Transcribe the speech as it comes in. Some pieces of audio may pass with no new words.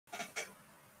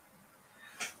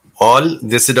all.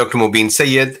 This is Dr. Mubin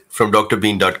Sayed from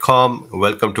Drbeen.com.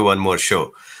 Welcome to one more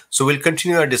show. So we'll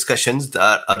continue our discussions,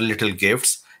 our little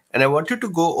gifts. And I wanted to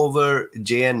go over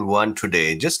JN.1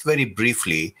 today, just very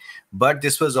briefly. But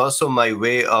this was also my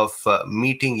way of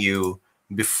meeting you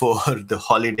before the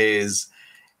holidays.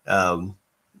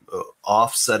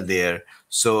 Offs are there.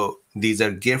 So these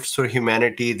are gifts for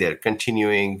humanity. They're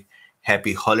continuing.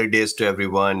 Happy holidays to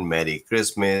everyone. Merry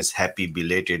Christmas. Happy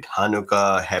belated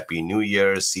Hanukkah. Happy New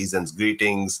Year. Season's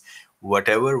greetings.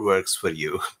 Whatever works for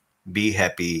you. Be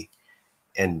happy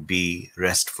and be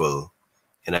restful.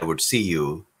 And I would see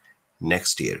you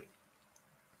next year.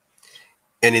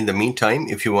 And in the meantime,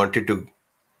 if you wanted to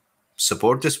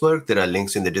support this work, there are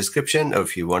links in the description. Or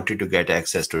if you wanted to get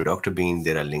access to Dr. Bean,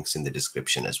 there are links in the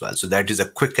description as well. So that is the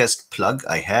quickest plug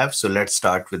I have. So let's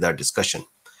start with our discussion.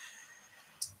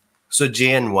 So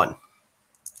JN.1,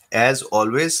 as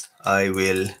always, I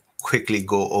will quickly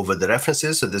go over the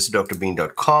references. So this is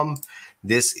Drbeen.com.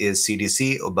 This is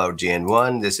CDC about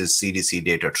JN.1. This is CDC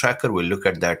data tracker. We'll look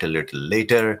at that a little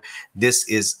later. This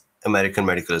is American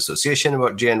Medical Association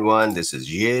about JN.1. This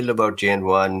is Yale about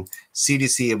JN.1,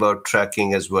 CDC about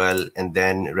tracking as well, and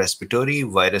then respiratory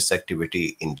virus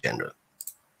activity in general.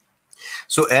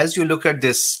 So as you look at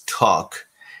this talk,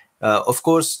 of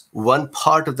course, one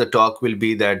part of the talk will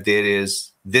be that there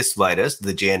is this virus,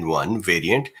 the JN.1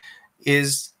 variant,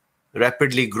 is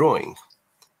rapidly growing.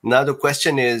 Now, the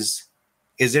question is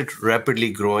it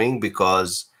rapidly growing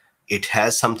because it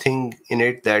has something in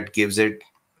it that gives it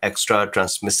extra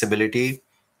transmissibility?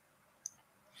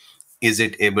 Is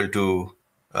it able to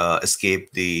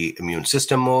escape the immune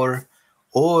system more?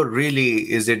 Or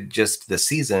really, is it just the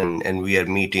season and we are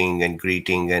meeting and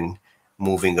greeting and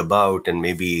moving about, and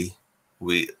maybe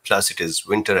plus it is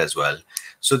winter as well.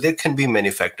 So there can be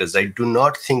many factors. I do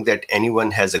not think that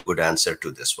anyone has a good answer to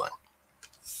this one.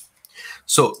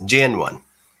 So JN.1,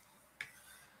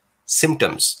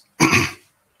 symptoms.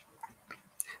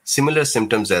 Similar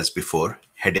symptoms as before: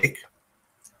 headache,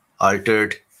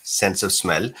 altered sense of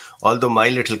smell. Although my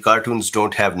little cartoons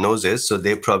don't have noses, so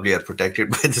they probably are protected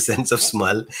by the sense of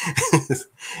smell.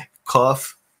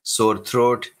 Cough, sore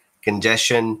throat,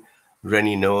 congestion,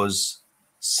 runny nose,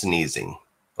 sneezing.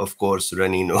 Of course,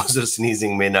 runny nose or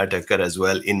sneezing may not occur as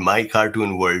well in my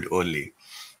cartoon world only.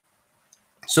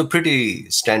 So pretty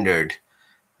standard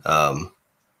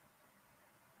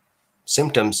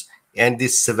symptoms. And the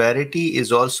severity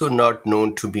is also not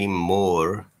known to be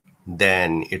more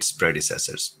than its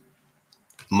predecessors.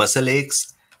 Muscle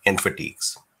aches and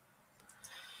fatigues.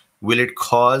 Will it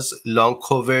cause long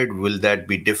COVID? Will that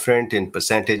be different in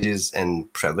percentages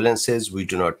and prevalences? We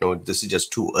do not know. This is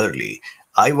just too early.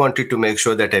 I wanted to make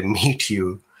sure that I meet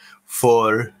you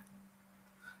for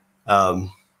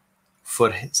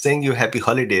saying you happy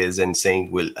holidays and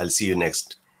saying, well, I'll see you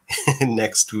next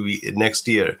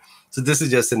year. So this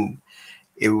is just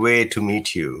a way to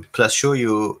meet you, plus show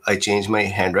you I changed my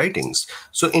handwritings.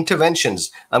 So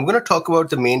interventions, I'm going to talk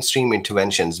about the mainstream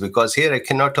interventions because here I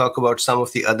cannot talk about some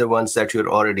of the other ones that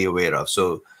you're already aware of.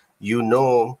 So you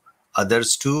know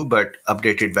others too, but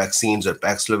updated vaccines or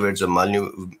Paxlovid or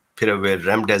Molnupiravir,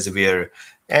 Remdesivir,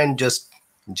 and just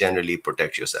generally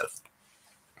protect yourself.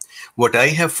 What I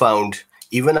have found,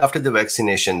 even after the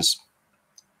vaccinations,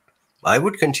 I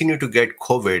would continue to get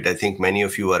COVID. I think many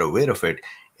of you are aware of it.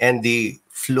 And the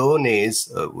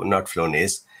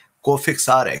Cofix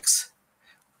RX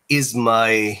is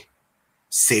my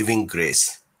saving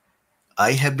grace.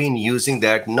 I have been using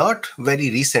that not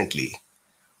very recently,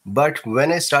 but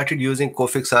when I started using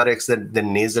Cofix RX, the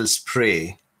nasal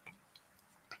spray,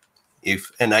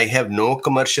 and I have no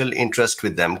commercial interest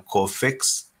with them,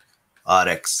 Cofix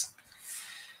RX.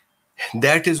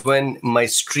 That is when my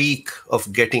streak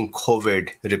of getting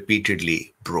COVID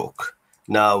repeatedly broke.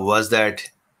 Now, was that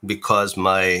because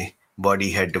my body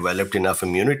had developed enough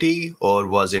immunity, or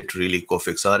was it really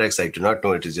Cofix RX? I do not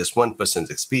know. It is just one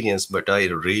person's experience, but I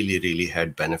really, really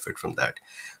had benefit from that.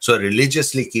 So I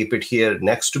religiously keep it here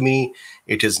next to me.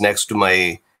 It is next to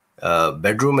my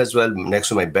bedroom as well, next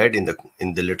to my bed in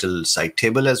the little side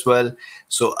table as well.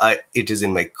 So it is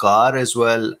in my car as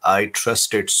well. I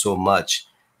trust it so much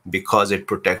because it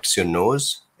protects your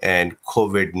nose, and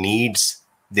COVID needs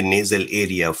the nasal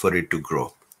area for it to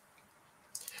grow.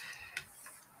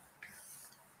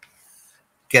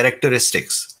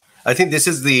 Characteristics. I think this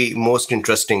is the most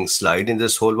interesting slide in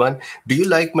this whole one. Do you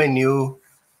like my new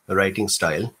writing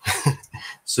style?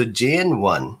 So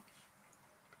JN.1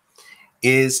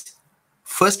 is,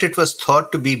 first it was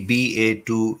thought to be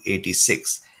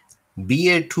BA.286.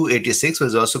 BA.286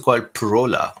 was also called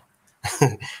Parola.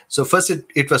 So first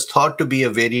it was thought to be a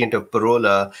variant of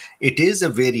Parola. It is a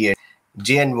variant,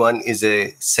 JN1 is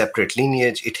a separate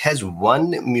lineage. It has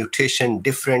one mutation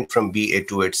different from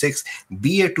BA286.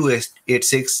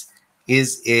 BA286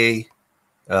 is a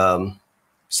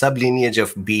sublineage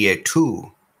of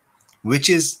BA2, which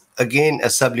is again a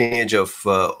sublineage of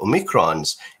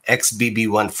Omicron's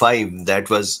XBB.1.5 that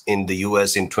was in the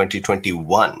US in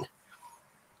 2021.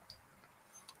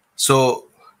 So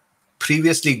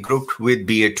previously grouped with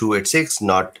BA286,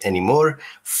 not anymore.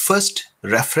 First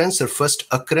reference or first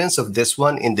occurrence of this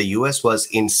one in the US was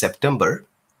in September.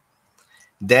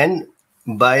 Then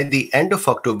by the end of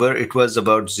October, it was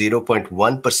about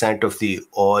 0.1% of the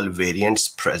all variants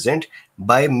present.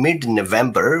 By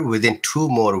mid-November, within 2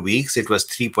 more weeks, it was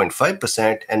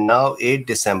 3.5%. And now 8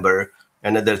 December,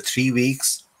 another 3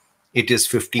 weeks, it is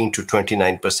 15 to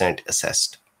 29%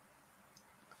 assessed.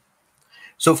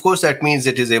 So of course, that means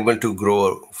it is able to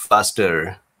grow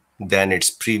faster than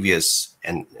its previous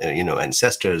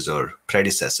ancestors or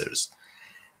predecessors.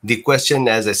 The question,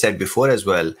 as I said before as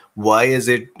well, why is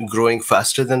it growing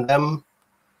faster than them?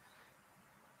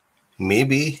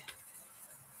 Maybe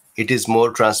it is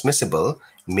more transmissible.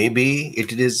 Maybe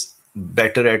it is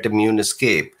better at immune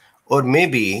escape. Or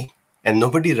maybe, and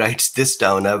nobody writes this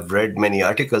down, I've read many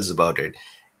articles about it,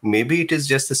 maybe it is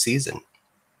just the season.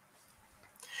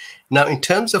 Now, in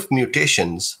terms of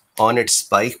mutations on its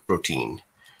spike protein,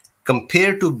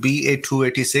 compared to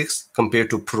BA286, compared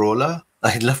to Porola,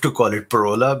 I'd love to call it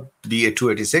Porola,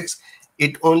 BA286,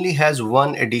 it only has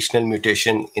one additional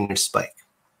mutation in its spike.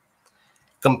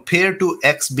 Compared to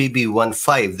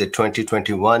XBB.1.5, the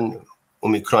 2021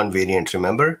 Omicron variant,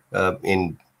 remember,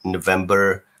 in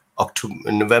November,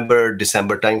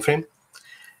 December timeframe,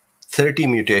 30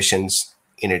 mutations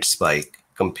in its spike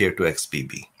compared to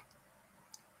XBB.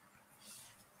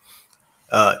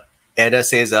 Ada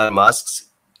says, are masks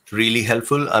really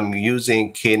helpful? I'm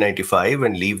using K95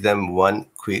 and leave them one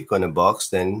quick on a box,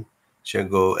 then shall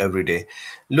go every day.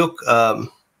 Look,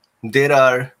 there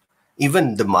are,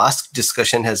 even the mask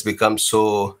discussion has become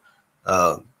so,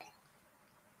 there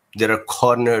are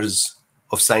corners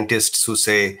of scientists who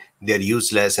say they're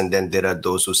useless, and then there are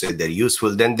those who say they're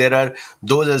useful. Then there are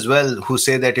those as well who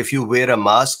say that if you wear a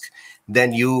mask,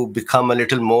 then you become a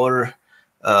little more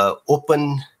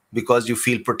open because you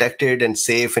feel protected and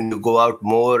safe, and you go out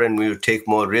more and you take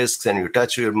more risks and you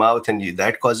touch your mouth, and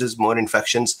that causes more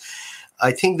infections.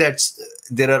 I think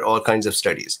there are all kinds of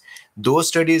studies. Those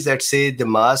studies that say the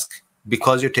mask,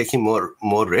 because you're taking more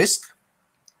risk,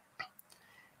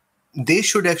 they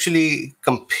should actually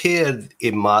compare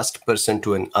a masked person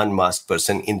to an unmasked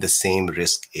person in the same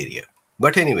risk area.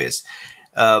 But anyways,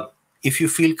 if you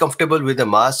feel comfortable with a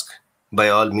mask, by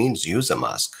all means, use a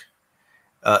mask.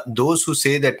 Those who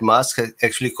say that masks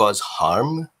actually cause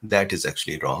harm, that is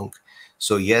actually wrong.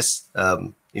 So yes,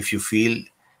 if you feel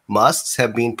masks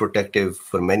have been protective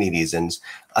for many reasons,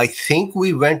 I think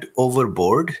we went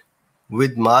overboard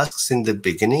with masks in the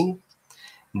beginning,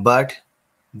 but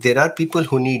there are people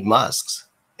who need masks.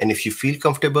 And if you feel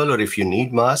comfortable or if you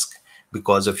need mask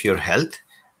because of your health,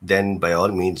 then by all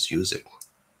means use it.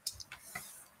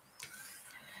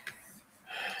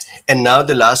 And now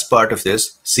the last part of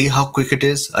this, see how quick it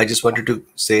is? I just wanted to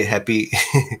say happy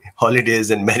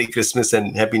holidays and Merry Christmas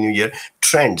and Happy New Year.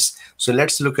 Trends. So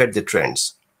let's look at the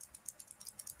trends.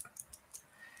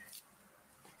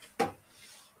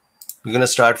 We're going to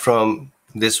start from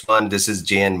this one. This is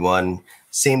JN.1.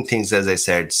 Same things as I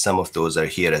said, some of those are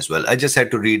here as well. I just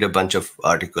had to read a bunch of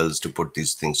articles to put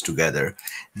these things together.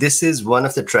 This is one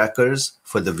of the trackers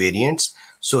for the variants.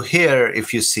 So here,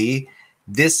 if you see,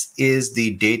 this is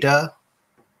the data.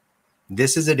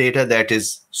 This is the data that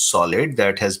is solid,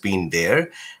 that has been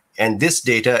there. And this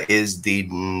data is the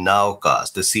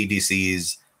nowcast, the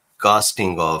CDC's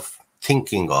casting of,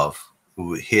 thinking of,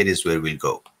 here is where we'll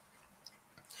go.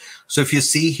 So if you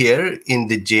see here in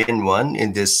the JN.1,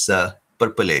 in this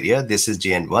purple area, this is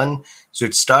JN.1. So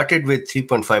it started with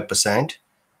 3.5%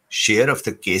 share of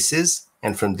the cases.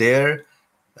 And from there,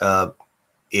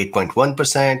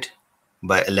 8.1%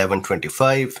 by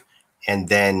 11/25. And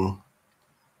then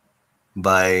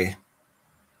by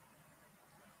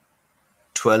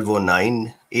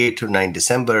 12/09, 8 or 9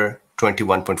 December,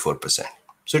 21.4%.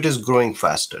 So it is growing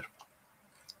faster.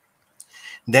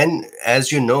 Then,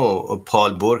 as you know,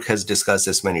 Paul Bork has discussed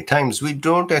this many times, we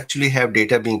don't actually have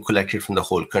data being collected from the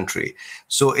whole country.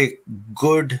 So a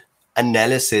good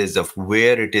analysis of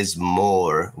where it is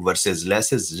more versus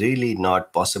less is really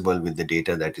not possible with the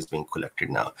data that is being collected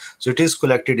now. So it is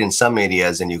collected in some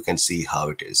areas, and you can see how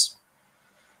it is.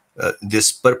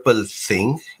 This purple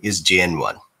thing is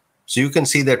JN.1. So you can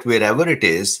see that wherever it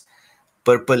is,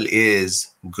 purple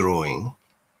is growing.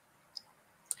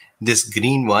 This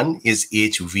green one is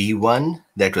HV1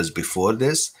 that was before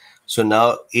this. So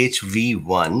now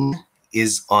HV1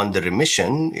 is on the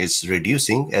remission, is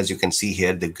reducing. As you can see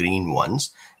here, the green ones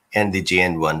and the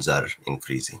JN1s are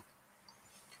increasing.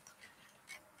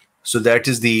 So that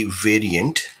is the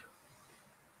variant.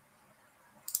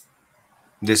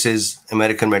 This is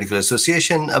American Medical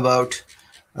Association about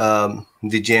the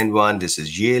JN1. This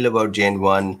is Yale about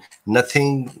JN1.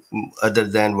 Nothing other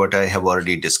than what I have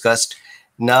already discussed.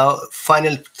 Now,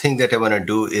 final thing that I want to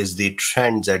do is the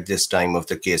trends at this time of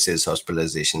the cases,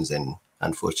 hospitalizations, and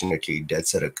unfortunately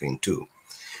deaths are occurring too.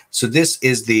 So this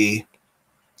is the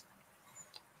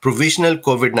provisional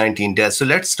COVID-19 deaths. So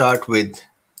let's start with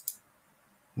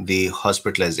the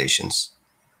hospitalizations.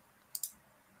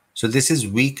 So this is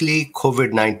weekly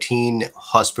COVID-19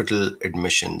 hospital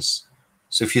admissions.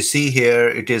 So if you see here,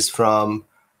 it is from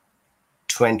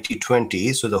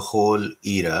 2020, so the whole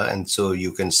era. And so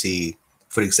you can see,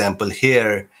 for example,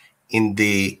 here in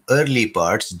the early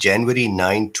parts, January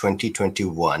 9,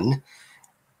 2021,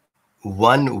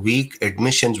 1 week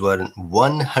admissions were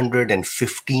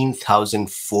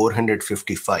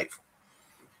 115,455.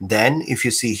 Then if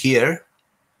you see here,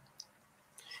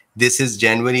 this is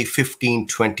January 15,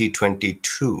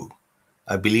 2022.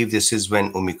 I believe this is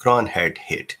when Omicron had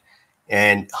hit,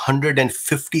 and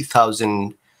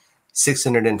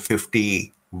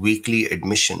 150,650 weekly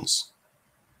admissions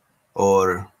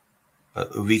or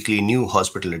weekly new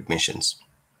hospital admissions.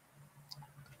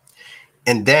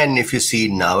 And then if you see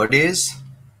nowadays,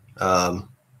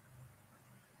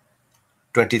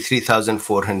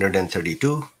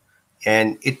 23,432,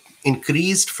 and it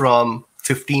increased from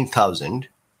 15,000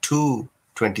 to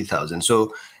 20,000.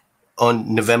 So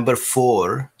on November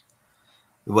 4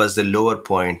 was the lower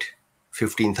point,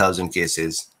 15,000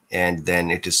 cases, and then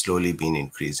it has slowly been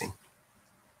increasing.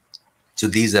 So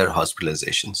these are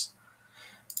hospitalizations.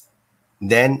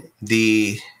 Then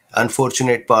the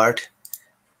unfortunate part,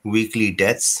 weekly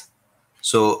deaths.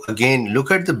 So again,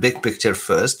 look at the big picture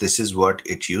first. This is what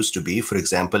it used to be. For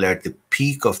example, at the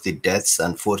peak of the deaths,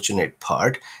 unfortunate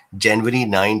part, January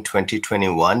 9,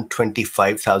 2021,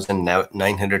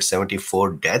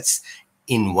 25,974 deaths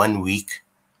in 1 week.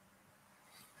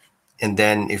 And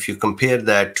then if you compare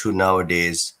that to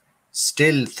nowadays,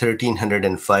 still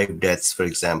 1,305 deaths, for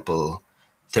example,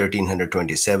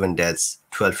 1,327 deaths,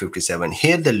 1,257.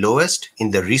 Here, the lowest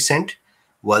in the recent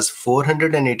was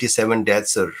 487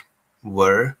 deaths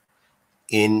were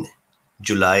in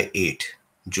July 8.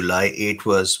 July 8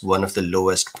 was one of the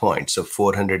lowest points, so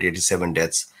 487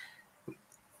 deaths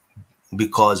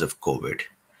because of COVID.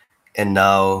 And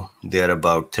now they're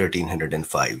about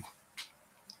 1,305.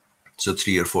 So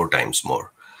 3 or 4 times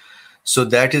more. So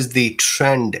that is the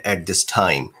trend at this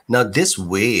time. Now this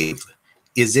wave,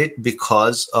 is it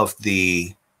because of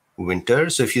the winter?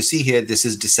 So if you see here, this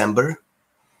is December.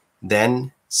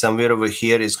 Then somewhere over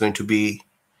here is going to be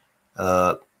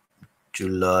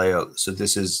July. So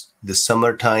this is the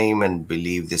summertime, and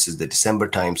believe this is the December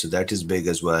time. So that is big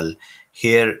as well.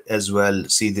 Here as well,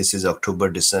 see, this is October,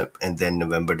 December, and then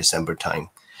November, December time.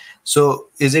 So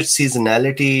is it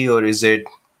seasonality or is it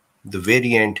the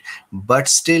variant? But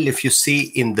still, if you see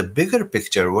in the bigger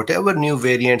picture, whatever new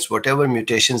variants, whatever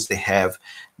mutations they have,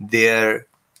 their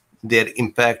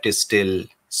impact is still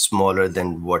smaller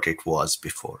than what it was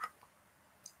before.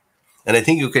 And I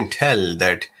think you can tell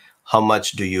that how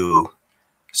much do you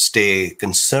stay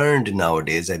concerned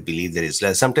nowadays. I believe there is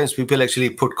less. Sometimes people actually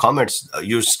put comments,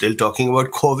 you're still talking about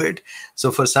COVID.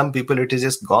 So for some people, it is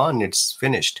just gone, it's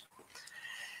finished.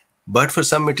 But for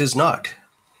some, it is not.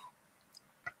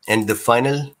 And the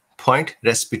final point,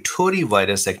 respiratory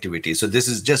virus activity. So this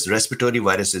is just respiratory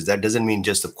viruses. That doesn't mean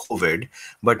just the COVID,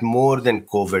 but more than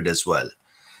COVID as well.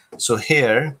 So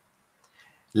here,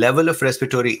 level of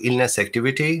respiratory illness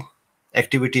activity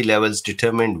levels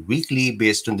determined weekly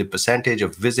based on the percentage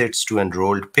of visits to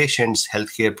enrolled patients,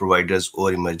 healthcare providers,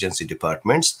 or emergency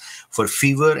departments for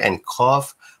fever and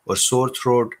cough or sore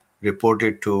throat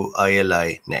reported to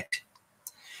ILI-NET.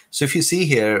 So if you see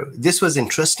here, this was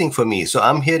interesting for me. So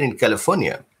I'm here in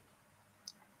California.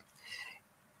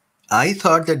 I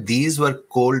thought that these were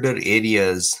colder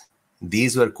areas.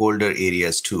 These were colder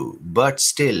areas too. But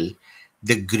still,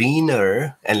 the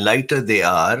greener and lighter they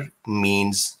are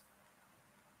means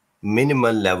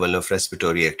minimal level of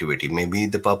respiratory activity. Maybe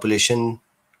the population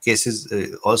cases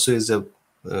also is a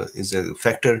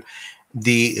factor.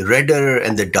 The redder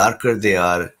and the darker they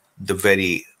are, the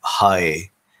very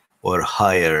high or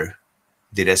higher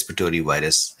the respiratory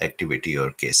virus activity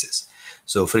or cases.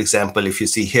 So for example, if you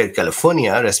see here,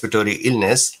 California, respiratory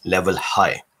illness level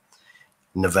high.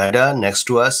 Nevada next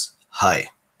to us,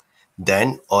 high.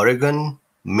 Then Oregon,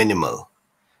 minimal.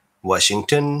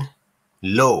 Washington,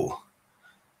 low.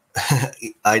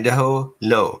 Idaho,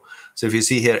 low. So if you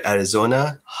see here,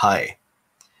 Arizona, high.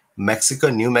 Mexico,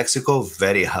 New Mexico,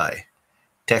 very high.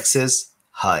 Texas,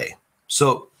 high.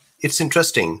 So it's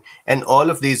interesting. And all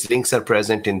of these links are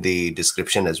present in the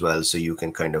description as well. So you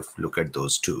can kind of look at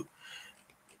those too.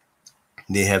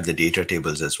 They have the data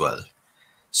tables as well.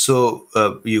 So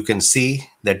you can see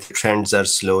that the trends are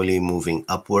slowly moving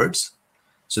upwards.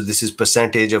 So this is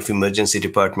percentage of emergency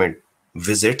department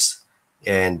visits,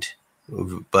 and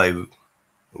by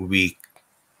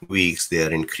weeks they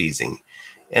are increasing.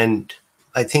 And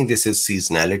I think this is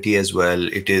seasonality as well.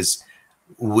 It is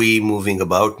we moving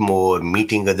about more,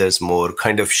 meeting others more,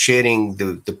 kind of sharing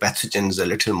the pathogens a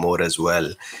little more as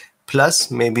well.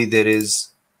 Plus, maybe there is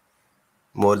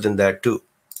more than that too.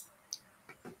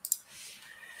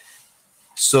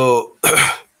 So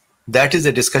that is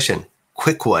a discussion,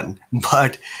 quick one,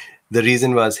 but the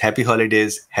reason was happy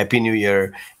holidays, happy new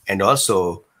year. And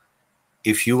also,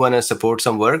 if you want to support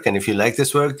some work and if you like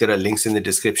this work, there are links in the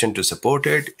description to support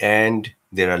it. And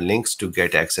there are links to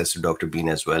get access to Dr. Bean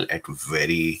as well at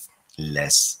very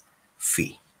less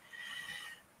fee.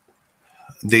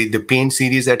 The pain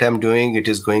series that I'm doing, it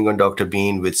is going on Dr.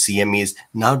 Bean with CMEs.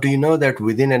 Now, do you know that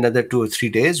within another 2 or 3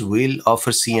 days, we'll offer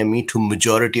CME to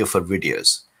majority of our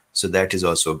videos. So that is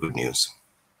also good news.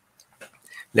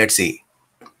 Let's see.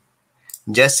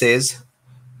 Jess says,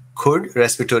 could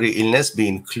respiratory illness be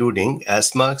including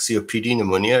asthma, COPD,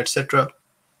 pneumonia, etc.?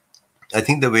 I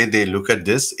think the way they look at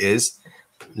this is,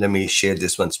 let me share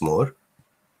this once more.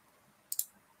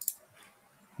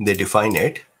 They define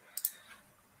it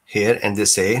here and they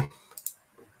say,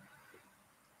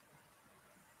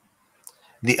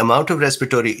 the amount of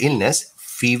respiratory illness,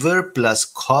 fever plus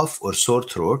cough or sore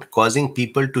throat causing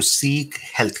people to seek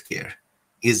healthcare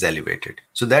is elevated.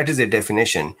 So that is a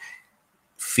definition.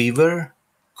 Fever,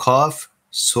 cough,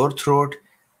 sore throat,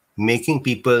 making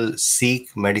people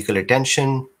seek medical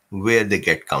attention where they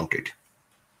get counted.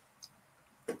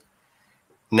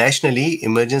 Nationally,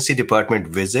 emergency department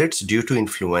visits due to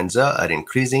influenza are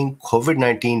increasing.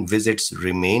 COVID-19 visits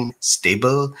remain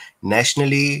stable.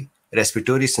 Nationally,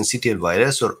 respiratory syncytial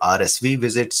virus or RSV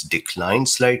visits decline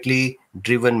slightly,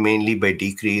 driven mainly by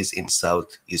decrease in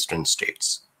southeastern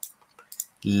states.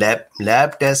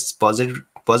 Lab tests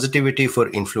positivity for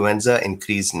influenza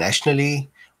increased nationally,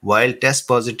 while test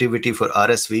positivity for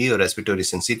RSV or respiratory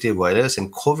syncytial virus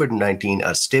and COVID-19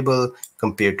 are stable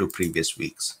compared to previous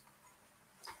weeks.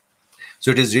 So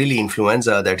it is really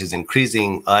influenza that is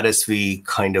increasing, RSV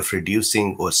kind of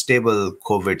reducing or stable,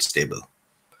 COVID stable.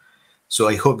 So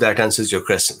I hope that answers your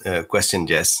question,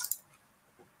 Jess.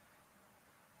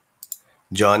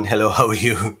 John, hello, how are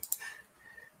you?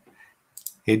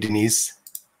 Hey, Denise.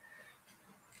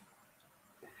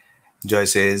 Joy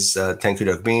says, thank you,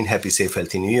 Dr. Bean. Happy, safe,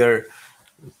 healthy New Year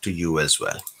to you as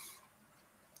well.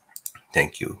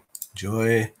 Thank you,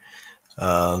 Joy.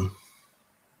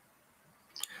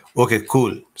 Okay,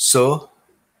 cool. So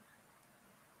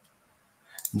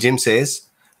Jim says,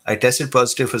 I tested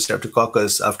positive for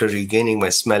streptococcus after regaining my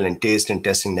smell and taste and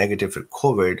testing negative for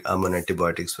COVID. I'm on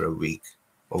antibiotics for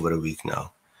over a week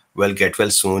now. Well, get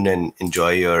well soon and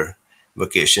enjoy your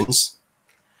vacations.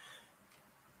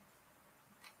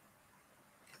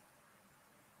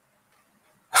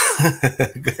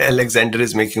 Alexander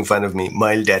is making fun of me.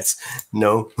 Mild deaths.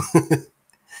 No.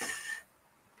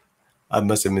 I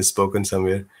must have misspoken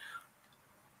somewhere.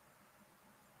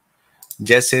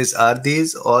 Jess says, are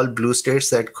these all blue states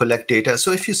that collect data?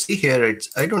 So if you see here,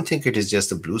 I don't think it is just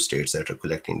the blue states that are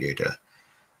collecting data,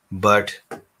 but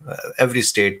every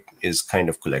state is kind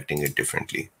of collecting it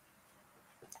differently.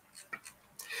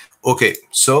 Okay,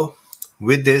 so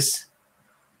with this,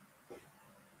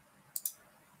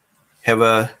 have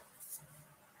a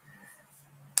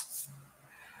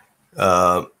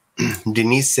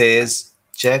Denise says,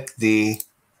 check the,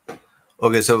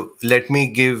 okay, so let me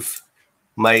give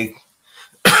my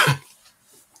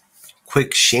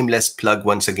quick shameless plug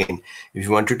once again. If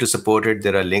you wanted to support it,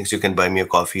 there are links. You can buy me a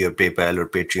coffee or PayPal or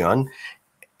Patreon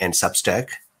and Substack.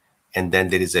 And then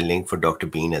there is a link for Dr.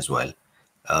 Bean as well.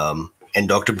 And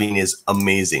Dr. Bean is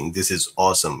amazing. This is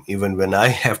awesome. Even when I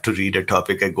have to read a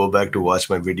topic, I go back to watch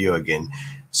my video again.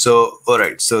 So, all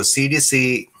right. So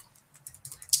CDC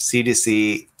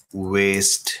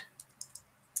waste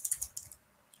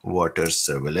water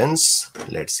surveillance.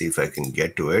 Let's see if I can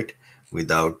get to it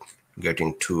without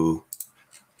getting too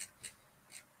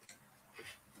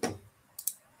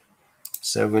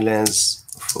surveillance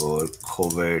for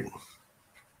COVID.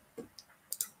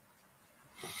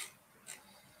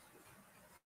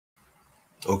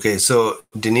 Okay, so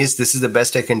Denise, this is the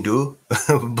best I can do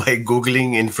by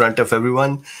Googling in front of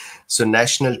everyone. So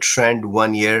national trend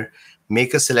 1 year,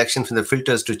 make a selection from the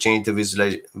filters to change the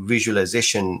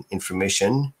visualization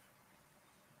information.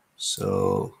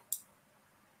 So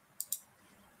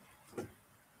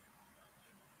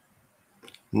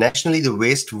nationally, the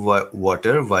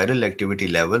wastewater viral activity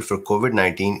level for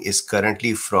COVID-19 is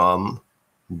currently from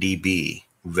dB,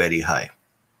 very high.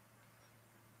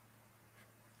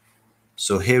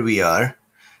 So here we are.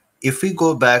 If we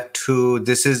go back to,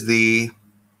 this is the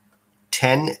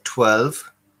 10/12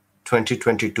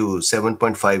 2022,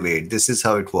 7.58. This is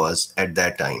how it was at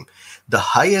that time. The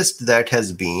highest that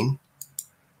has been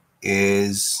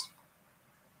is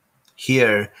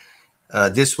here.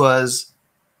 This was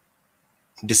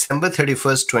December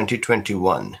 31st,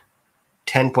 2021,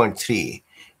 10.3.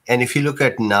 And if you look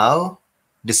at now,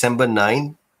 December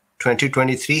 9,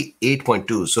 2023,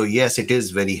 8.2. So yes, it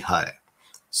is very high.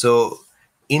 So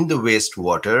in the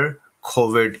wastewater,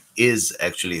 COVID is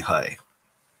actually high.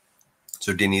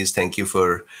 So Denise, thank you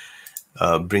for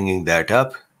bringing that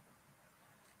up.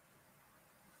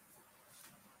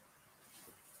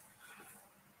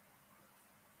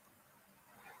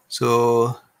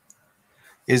 So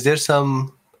is there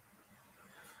some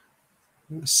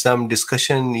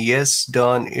discussion? Yes,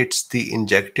 Don, it's the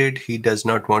injected. He does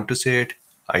not want to say it.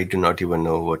 I do not even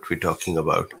know what we're talking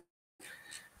about.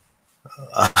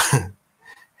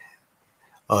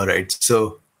 All right.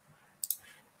 So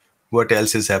what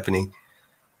else is happening?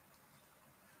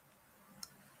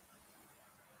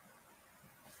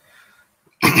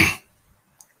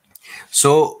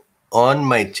 So on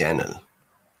my channel,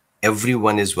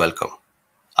 everyone is welcome.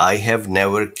 I have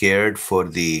never cared for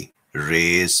the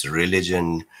race,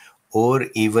 religion, or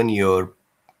even your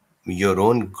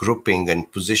own grouping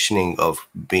and positioning of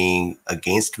being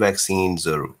against vaccines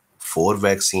or for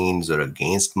vaccines or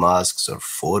against masks or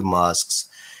for masks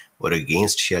or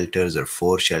against shelters or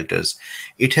for shelters.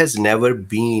 It has never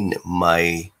been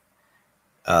my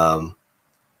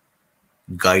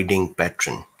guiding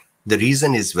pattern. The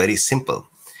reason is very simple.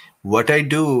 What I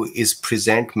do is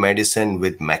present medicine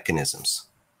with mechanisms.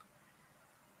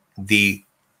 The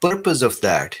purpose of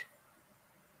that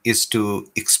is to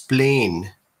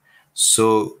explain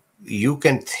so you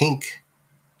can think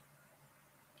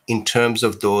in terms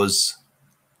of those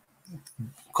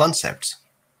concepts.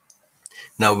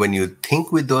 Now, when you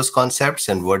think with those concepts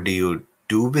and what do you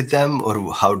do with them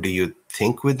or how do you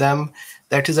think with them,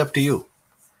 that is up to you.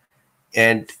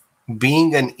 And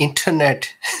being an internet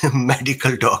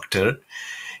medical doctor,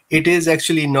 it is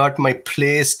actually not my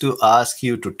place to ask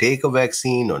you to take a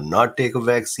vaccine or not take a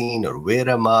vaccine or wear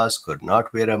a mask or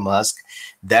not wear a mask.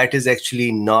 That is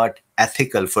actually not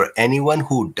ethical for anyone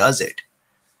who does it.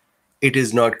 It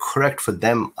is not correct for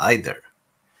them either.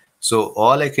 So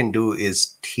all I can do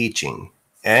is teaching.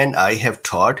 And I have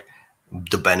taught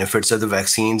the benefits of the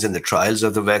vaccines and the trials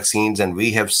of the vaccines. And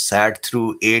we have sat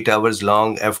through 8 hours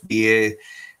long FDA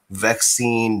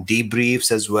vaccine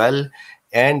debriefs as well.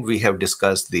 And we have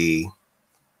discussed the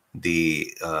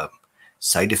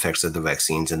side effects of the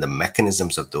vaccines and the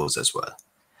mechanisms of those as well.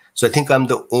 So I think I'm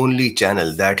the only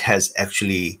channel that has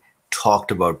actually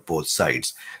talked about both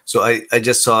sides. So I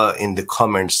just saw in the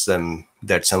comments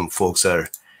that some folks are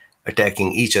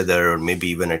attacking each other or maybe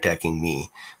even attacking me.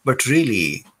 But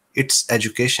really, it's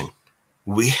education.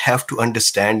 We have to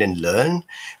understand and learn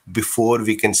before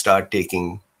we can start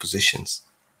taking positions.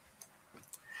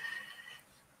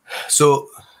 So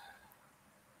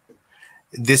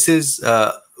this is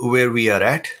where we are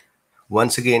at.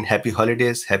 Once again, happy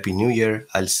holidays, happy new year.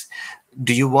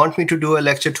 Do you want me to do a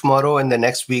lecture tomorrow and the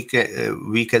next week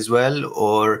as well,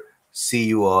 or see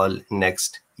you all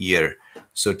next year?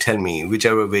 So tell me,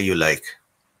 whichever way you like.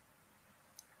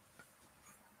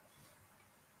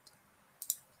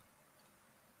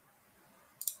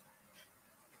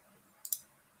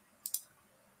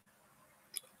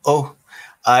 Oh,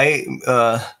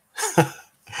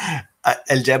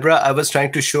 Algebra, I was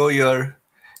trying to show your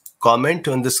comment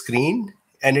on the screen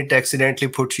and it accidentally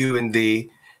put you in the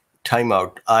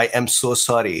timeout. I am so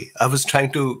sorry. I was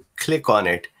trying to click on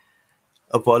it.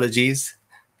 Apologies.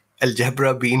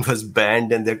 Algebra Bean was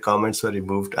banned and their comments were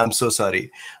removed. I'm so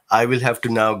sorry. I will have to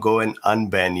now go and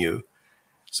unban you.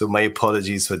 So my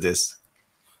apologies for this.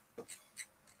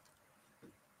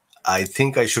 I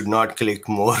think I should not click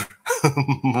more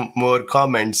more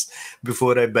comments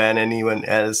before I ban anyone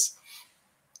else.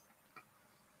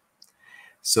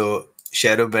 So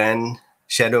Shadow Man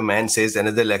says,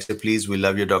 another lecture, please. We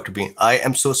love you, Dr. Bean. I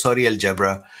am so sorry,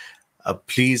 Algebra.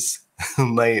 Please,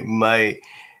 my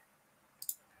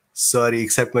sorry,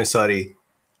 accept my sorry.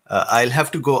 I'll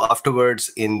have to go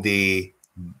afterwards in the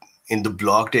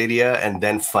blocked area and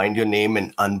then find your name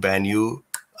and unban you.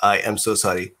 I am so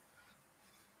sorry.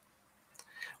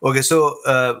 Okay,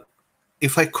 so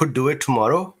if I could do it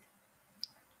tomorrow,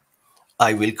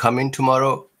 I will come in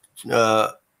tomorrow.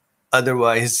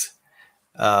 Otherwise,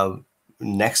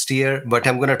 next year, but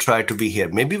I'm going to try to be here.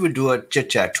 Maybe we'll do a chit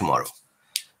chat tomorrow.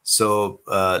 So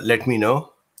let me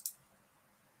know.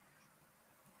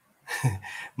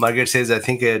 Margaret says, I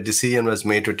think a decision was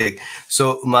made to take.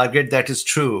 So Margaret, that is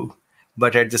true.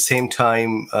 But at the same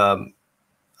time,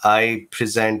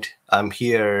 I'm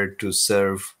here to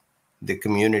serve the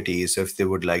community. So if they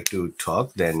would like to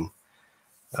talk, then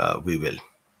we will.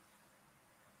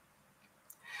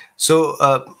 So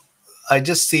I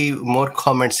just see more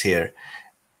comments here.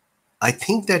 I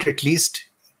think that at least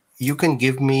you can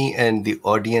give me and the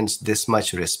audience this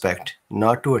much respect,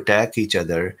 not to attack each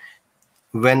other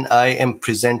when I am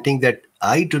presenting that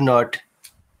I do not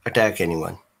attack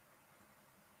anyone.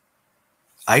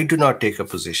 I do not take a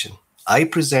position. I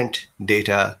present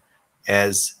data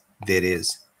as there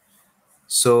is.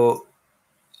 So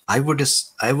I would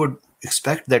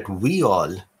expect that we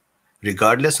all,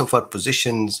 regardless of our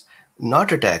positions,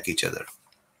 not attack each other.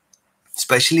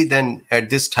 Especially then at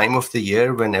this time of the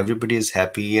year when everybody is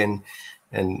happy and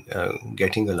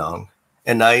getting along.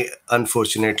 And I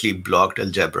unfortunately blocked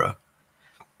algebra.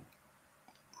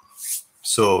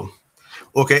 So,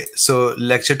 okay, so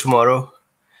lecture tomorrow.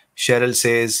 Cheryl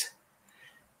says,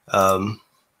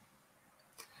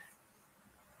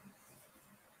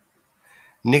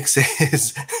 Nick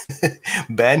says,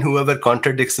 ban whoever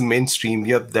contradicts the mainstream.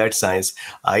 Yep, that's science.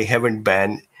 I haven't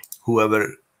banned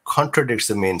whoever contradicts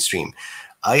the mainstream.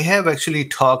 I have actually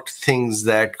talked things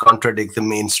that contradict the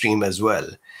mainstream as well.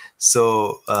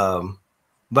 So,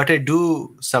 but I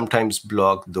do sometimes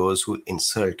block those who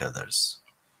insult others.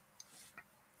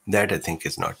 That I think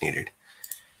is not needed.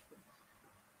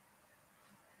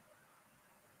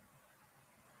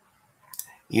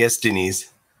 Yes,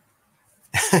 Denise.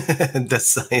 The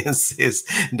science is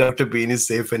Dr. Bean is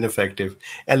safe and effective.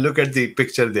 And look at the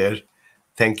picture there.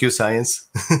 Thank you, science.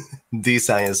 The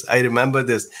science. I remember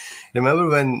this. Remember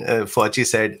when Fauci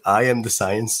said, I am the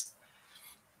science?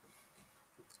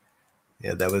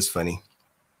 Yeah, that was funny.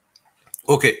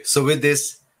 Okay, so with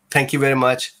this, thank you very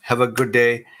much. Have a good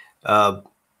day.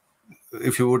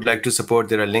 If you would like to support,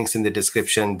 there are links in the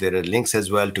description. There are links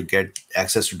as well to get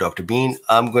access to Dr. Bean.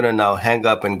 I'm going to now hang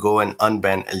up and go and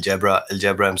unban algebra.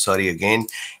 Algebra, I'm sorry again.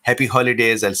 Happy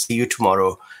holidays. I'll see you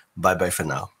tomorrow. Bye-bye for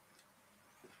now.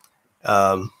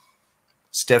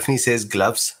 Stephanie says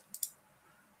gloves.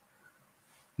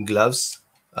 Gloves.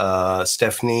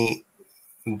 Stephanie,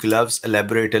 gloves,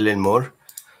 elaborate a little more.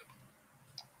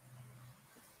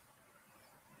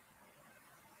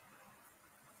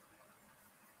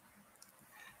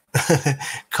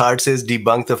 Card says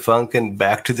debunk the funk and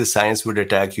back to the science would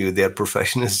attack you. They're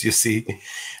professionals, you see.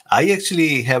 I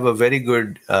actually have a very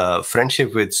good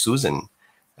friendship with Susan.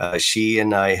 She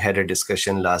and I had a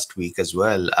discussion last week as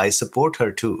well. I support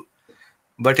her too.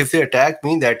 But if they attack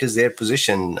me, that is their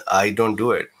position. I don't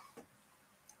do it.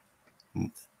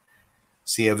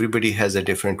 See, everybody has a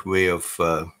different way of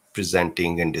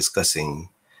presenting and discussing.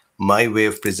 My way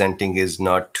of presenting is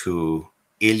not to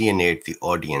alienate the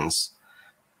audience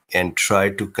and try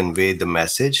to convey the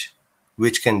message,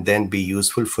 which can then be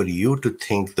useful for you to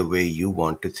think the way you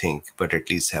want to think, but at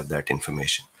least have that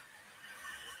information.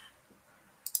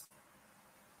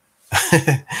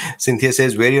 Cynthia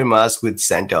says, wear your mask with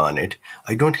Santa on it.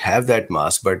 I don't have that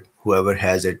mask, but whoever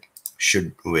has it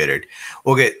should wear it.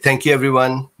 Okay, thank you,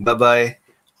 everyone. Bye-bye.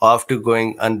 Off to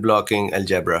going unblocking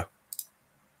algebra.